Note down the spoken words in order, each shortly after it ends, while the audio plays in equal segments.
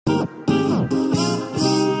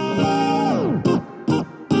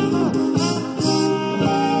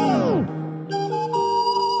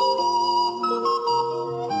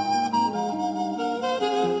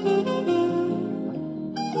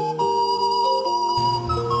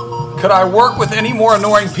Could I work with any more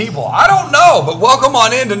annoying people? I don't know, but welcome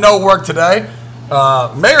on in to No Work Today. May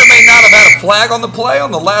or may not have had a flag on the play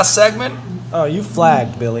on the last segment. Oh, you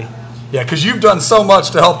flagged, Billy. Yeah, because you've done so much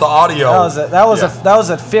to help the audio. That was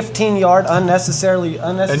a 15-yard unnecessary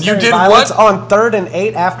and you did violence what? On 3rd and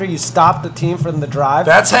 8 after you stopped the team from the drive.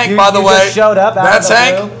 That's Hank, by the way. You just showed up. That's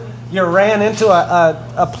Hank. You ran into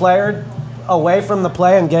a player away from the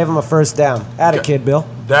play and gave him a first down. Atta kid, Bill.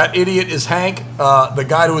 That idiot is Hank. The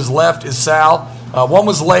guy to his left is Sal. One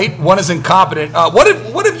was late. One is incompetent.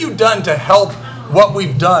 What have you done to help what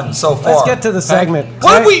we've done so far? Let's get to the segment.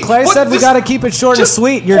 Clay said we got to keep it short and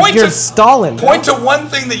sweet. You're stalling. Point to one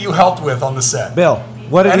thing that you helped with on the set. Bill,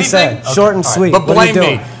 what did he say? Okay. Short and sweet. Right. But blame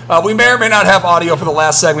me. We may or may not have audio for the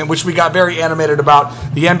last segment, which we got very animated about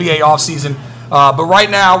the NBA offseason. But right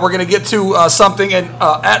now, we're going to get to something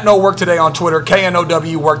at No Work Today on Twitter,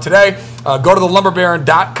 KNOW Work Today. Go to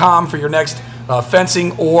thelumberbaron.com for your next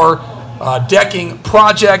fencing or decking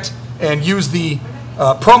project and use the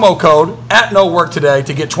promo code at No Work Today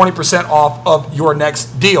to get 20% off of your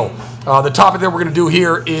next deal. The topic that we're going to do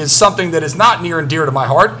here is something that is not near and dear to my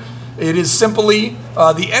heart. It is simply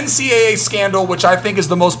the NCAA scandal, which I think is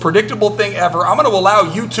the most predictable thing ever. I'm going to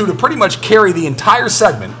allow you two to pretty much carry the entire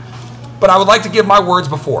segment, but I would like to give my words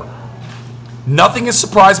before. Nothing has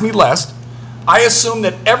surprised me less. I assume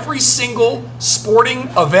that every single sporting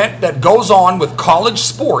event that goes on with college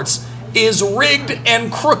sports is rigged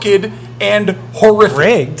and crooked and horrific.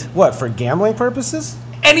 Rigged? What, for gambling purposes?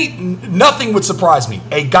 Nothing would surprise me.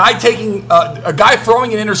 A guy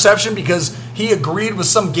throwing an interception because he agreed with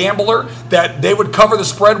some gambler that they would cover the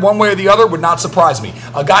spread one way or the other would not surprise me.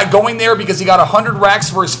 A guy going there because he got 100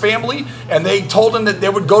 racks for his family and they told him that they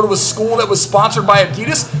would go to a school that was sponsored by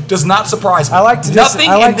Adidas does not surprise me.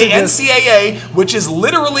 Nothing in the NCAA, which is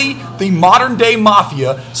literally the modern day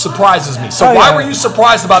mafia, surprises me. So why were you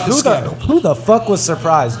surprised about this scandal? Who the fuck was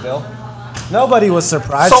surprised, Bill? Nobody was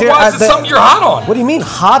surprised. So why is it something you're hot on? What do you mean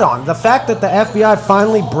hot on? The fact that the FBI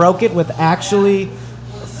finally broke it with actually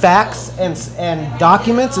facts and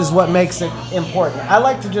documents is what makes it important. I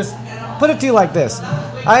like to just put it to you like this.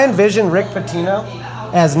 I envision Rick Pitino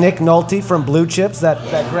as Nick Nolte from Blue Chips,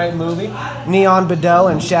 that great movie, Neon Bedeau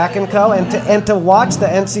and Shaq and Co. And to watch the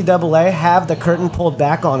NCAA have the curtain pulled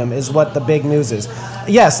back on him is what the big news is.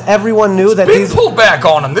 Yes, everyone knew that these pulled back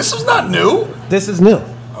on him. This is not new. This is new.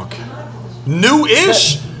 Okay.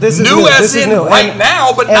 New-ish. This is new new. as This is in new. right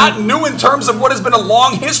now, but not new in terms of what has been a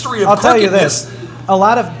long history of I'll crookedness. tell you this. A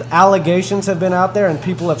lot of allegations have been out there and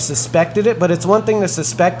people have suspected it, but it's one thing to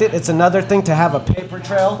suspect it. It's another thing to have a paper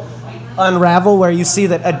trail unravel where you see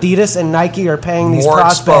that Adidas and Nike are paying these more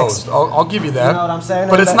prospects. Exposed. I'll give you that. You know what I'm saying?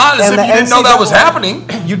 But it's not as if you didn't know that was happening.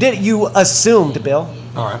 You assumed, Bill.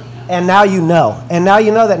 All right. And now you know. And now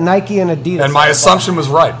you know that Nike and Adidas. And my assumption was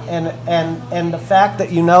right. And the fact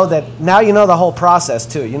that you know that now you know the whole process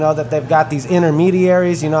too. You know that they've got these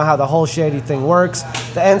intermediaries. You know how the whole shady thing works.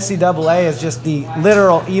 The NCAA is just the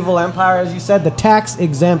literal evil empire, as you said, the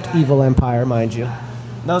tax-exempt evil empire, mind you.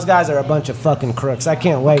 Those guys are a bunch of fucking crooks. I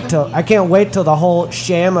can't wait till the whole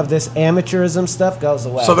sham of this amateurism stuff goes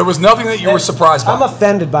away. So there was nothing that you were surprised by. I'm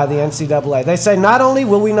offended by the NCAA. They say not only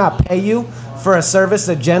will we not pay you for a service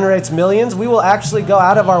that generates millions, we will actually go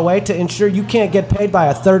out of our way to ensure you can't get paid by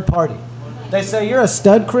a third party. They say you're a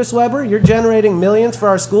stud, Chris Webber. You're generating millions for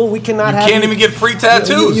our school. We cannot have. You can't even get free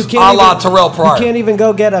tattoos. You can't a la Terrell Pryor. You can't even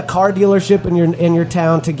go get a car dealership in your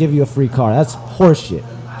town to give you a free car. That's horseshit.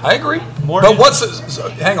 I agree.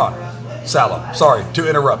 Hang on, Salo. Sorry to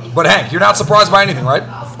interrupt, but Hank, you're not surprised by anything, right?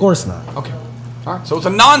 Of course not. Okay. All right. So it's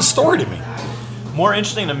a non-story to me. More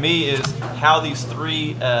interesting to me is how these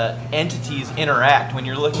three entities interact when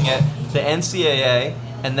you're looking at the NCAA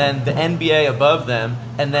and then the NBA above them,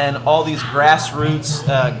 and then all these grassroots,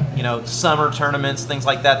 summer tournaments, things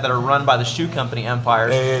like that are run by the shoe company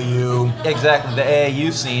empires. AAU. Exactly, the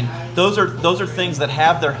AAU scene. Those are things that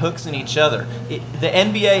have their hooks in each other. The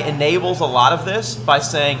NBA enables a lot of this by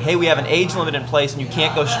saying, hey, we have an age limit in place and you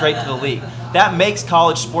can't go straight to the league. That makes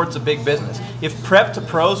college sports a big business. If prep to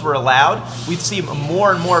pros were allowed, we'd see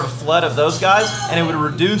more and more of a flood of those guys, and it would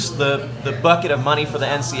reduce the bucket of money for the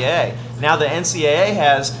NCAA. Now the NCAA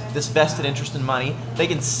has this vested interest in money. They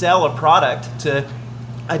can sell a product to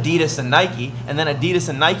Adidas and Nike, and then Adidas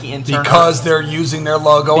and Nike in turn because they're using their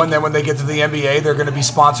logo, and then when they get to the NBA, they're going to be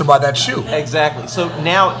sponsored by that shoe. Exactly. So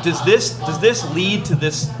now, does this lead to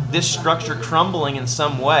this structure crumbling in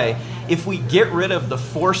some way? If we get rid of the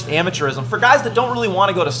forced amateurism for guys that don't really want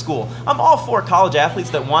to go to school, I'm all for college athletes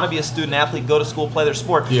that want to be a student athlete, go to school, play their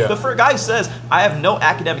sport. Yeah. But for a guy who says, I have no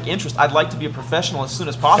academic interest, I'd like to be a professional as soon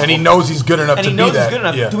as possible. And he knows he's good enough to be that. And he knows he's good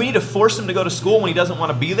enough. Yeah. Do we need to force him to go to school when he doesn't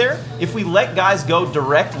want to be there? If we let guys go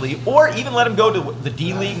directly, or even let him go to the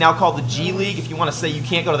D League, now called the G League, if you want to say you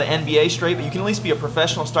can't go to the NBA straight, but you can at least be a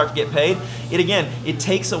professional and start to get paid, it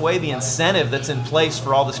takes away the incentive that's in place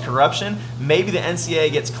for all this corruption. Maybe the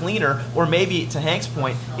NCAA gets cleaner, or maybe, to Hank's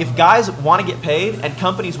point, if guys want to get paid and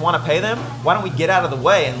companies want to pay them, why don't we get out of the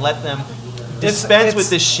way and let them dispense with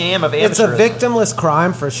this sham of amateurism? It's a victimless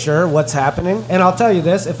crime for sure, what's happening. And I'll tell you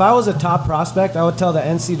this, if I was a top prospect, I would tell the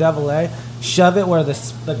NCAA, shove it where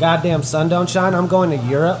the goddamn sun don't shine. I'm going to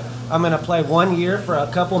Europe. I'm going to play 1 year for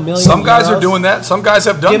a couple million Some guys euros. are doing that. Some guys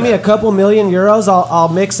have done Give that. me a couple million euros. I'll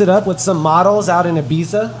mix it up with some models out in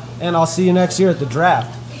Ibiza, and I'll see you next year at the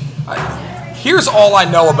draft. Here's all I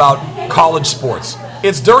know about college sports.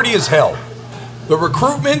 It's dirty as hell. The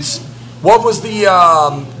recruitments. What was the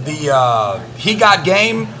He Got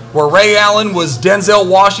Game, where Ray Allen was Denzel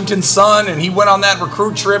Washington's son, and he went on that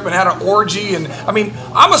recruit trip and had an orgy. And I mean,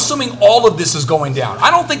 I'm assuming all of this is going down.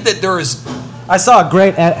 I don't think that there is. I saw a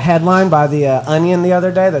great headline by the Onion the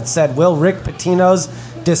other day that said, "Will Rick Pitino's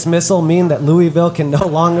dismissal mean that Louisville can no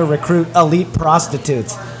longer recruit elite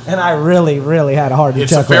prostitutes?" And I really, really had a hard to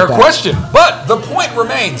It's a chuckle fair at that. question, but the point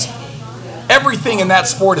remains: everything in that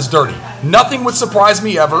sport is dirty. Nothing would surprise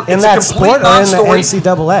me ever. In It's that a complete sport or in the non-story.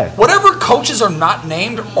 NCAA? Whatever coaches are not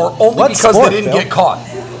named are only What because sport, they didn't Bill? get caught.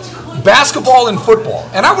 Basketball and football,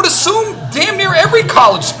 and I would assume damn near every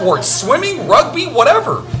college sport: swimming, rugby,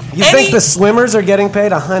 whatever. You think the swimmers are getting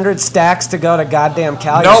paid 100 stacks to go to goddamn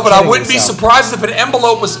Cal? No, You're but I kidding wouldn't be yourself. surprised if an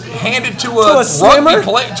envelope was handed to a a swimmer?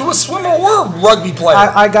 to a swimmer or a rugby player.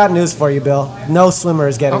 I got news for you, Bill. No swimmer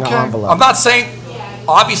is getting an envelope. I'm not saying,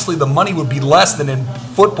 obviously, the money would be less than in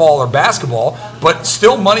football or basketball, but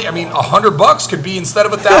still money. I mean, $100 could be instead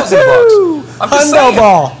of $1,000. I'm just Hundo saying.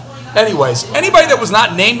 ball. Anyways, anybody that was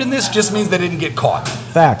not named in this just means they didn't get caught.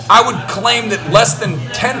 Fact. I would claim that less than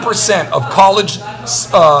 10% of college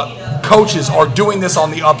coaches are doing this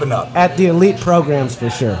on the up and up. At the elite programs, for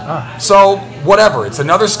sure. So, whatever. It's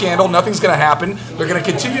another scandal. Nothing's going to happen. They're going to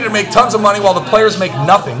continue to make tons of money while the players make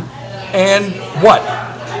nothing. And what?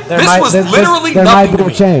 There might be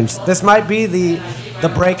a change. This might be the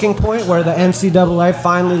breaking point where the NCAA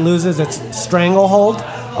finally loses its stranglehold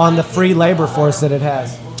on the free labor force that it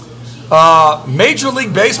has. Major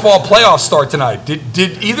League Baseball playoffs start tonight.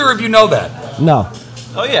 Did either of you know that? No.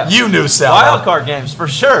 Oh, yeah. You knew, Sal. Wild card games, for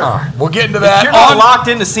sure. We'll get into that. If you're not locked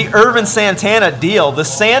in to see Irvin Santana deal, the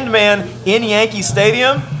Sandman in Yankee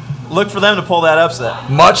Stadium, look for them to pull that upset.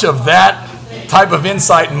 Much of that type of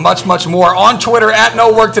insight and much, much more on Twitter at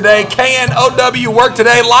NoWorkToday, KNOW Work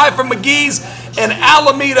Today, live from McGee's in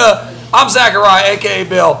Alameda. I'm Zachariah, a.k.a.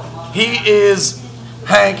 Bill. He is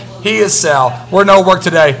Hank. He is Sal. We're No Work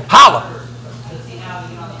Today. Holla.